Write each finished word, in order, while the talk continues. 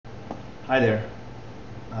Hi there.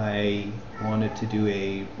 I wanted to do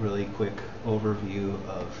a really quick overview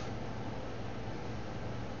of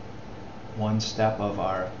one step of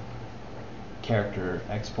our character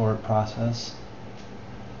export process.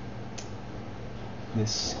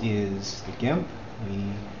 This is the Gimp. We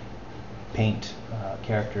paint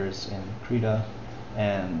characters in Krita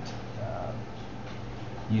and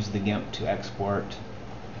use the Gimp to export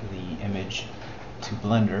the image to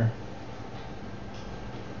Blender.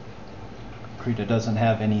 Krita doesn't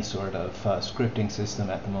have any sort of scripting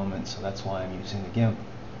system at the moment, so that's why I'm using the Gimp.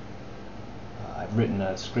 I've written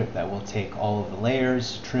a script that will take all of the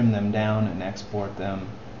layers, trim them down, and export them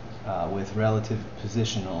with relative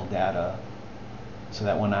positional data, so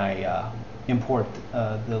that when I import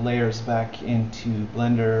the layers back into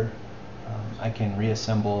Blender, I can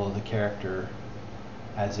reassemble the character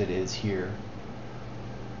as it is here.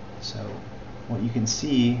 So what you can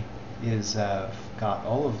see is I've got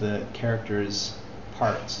all of the characters'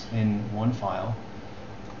 parts in one file,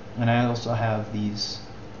 and I also have these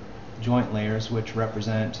joint layers which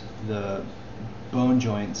represent the bone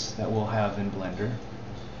joints that we'll have in Blender,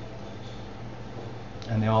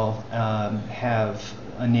 and they all have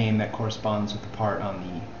a name that corresponds with the part on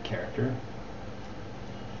the character.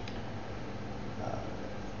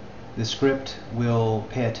 The script will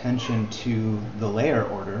pay attention to the layer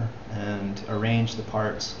order and arrange the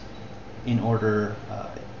parts in order,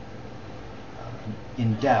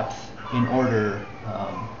 in depth, in order.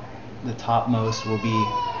 The topmost will be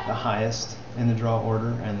the highest in the draw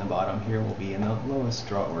order, and the bottom here will be in the lowest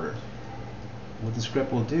draw order. What the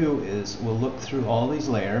script will do is we'll look through all these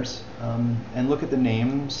layers and look at the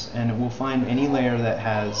names, and it will find any layer that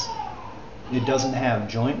it doesn't have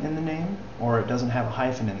joint in the name, or it doesn't have a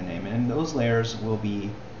hyphen in the name, and those layers will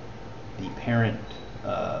be the parent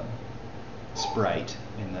sprite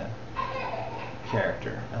in the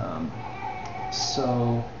character.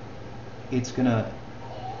 So it's gonna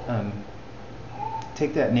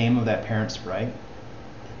take that name of that parent sprite,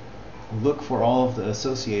 look for all of the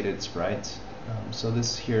associated sprites. So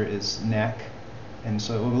this here is neck, and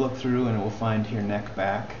so it will look through and it will find here neck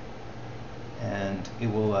back, and it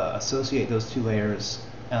will associate those two layers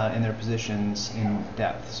in their positions in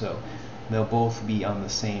depth, so they'll both be on the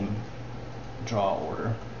same draw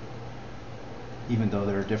order, even though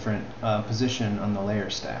they're a different position on the layer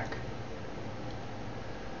stack.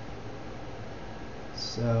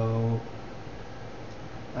 So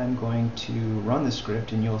I'm going to run the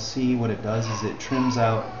script, and you'll see what it does is it trims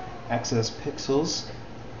out excess pixels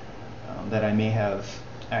that I may have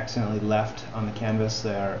accidentally left on the canvas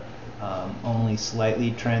that are only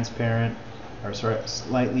slightly transparent, or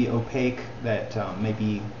slightly opaque, that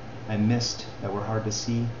maybe I missed, that were hard to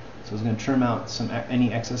see. So it's going to trim out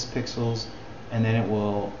any excess pixels, and then it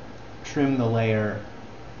will trim the layer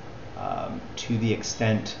to the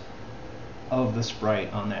extent of the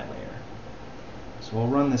sprite on that layer. So we'll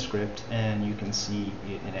run the script and you can see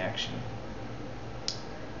it in action.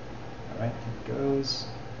 Alright, it goes.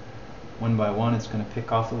 One by one it's going to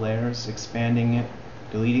pick off the layers, expanding it,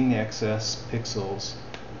 deleting the excess pixels,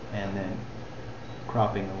 and then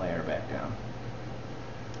cropping the layer back down.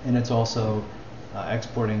 And it's also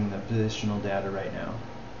exporting the positional data right now.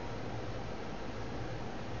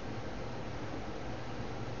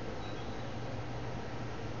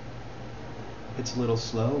 It's a little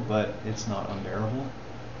slow, but it's not unbearable.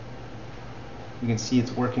 You can see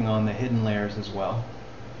it's working on the hidden layers as well.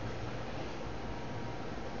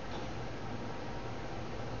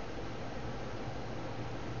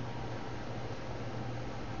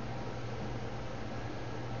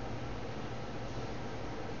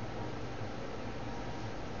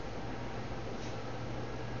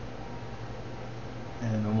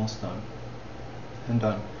 And almost done. And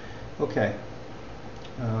done. Okay.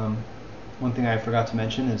 One thing I forgot to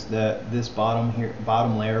mention is that this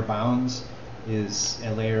bottom layer bounds is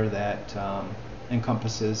a layer that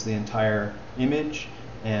encompasses the entire image,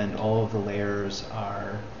 and all of the layers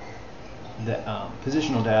are the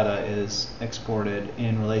positional data is exported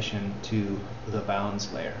in relation to the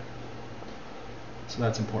bounds layer. So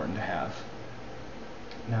that's important to have.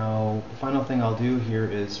 Now, the final thing I'll do here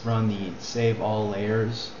is run the Save All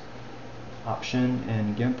Layers option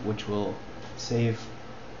in Gimp, which will save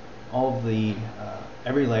all of the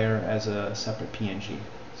every layer as a separate PNG.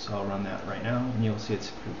 So I'll run that right now, and you'll see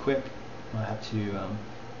it's pretty quick. I'll have to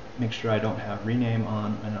make sure I don't have rename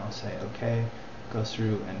on, and I'll say OK. Goes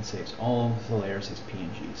through and saves all of the layers as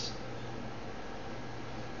PNGs.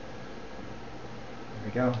 There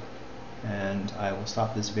we go. And I will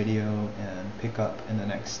stop this video and pick up in the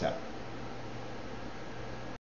next step.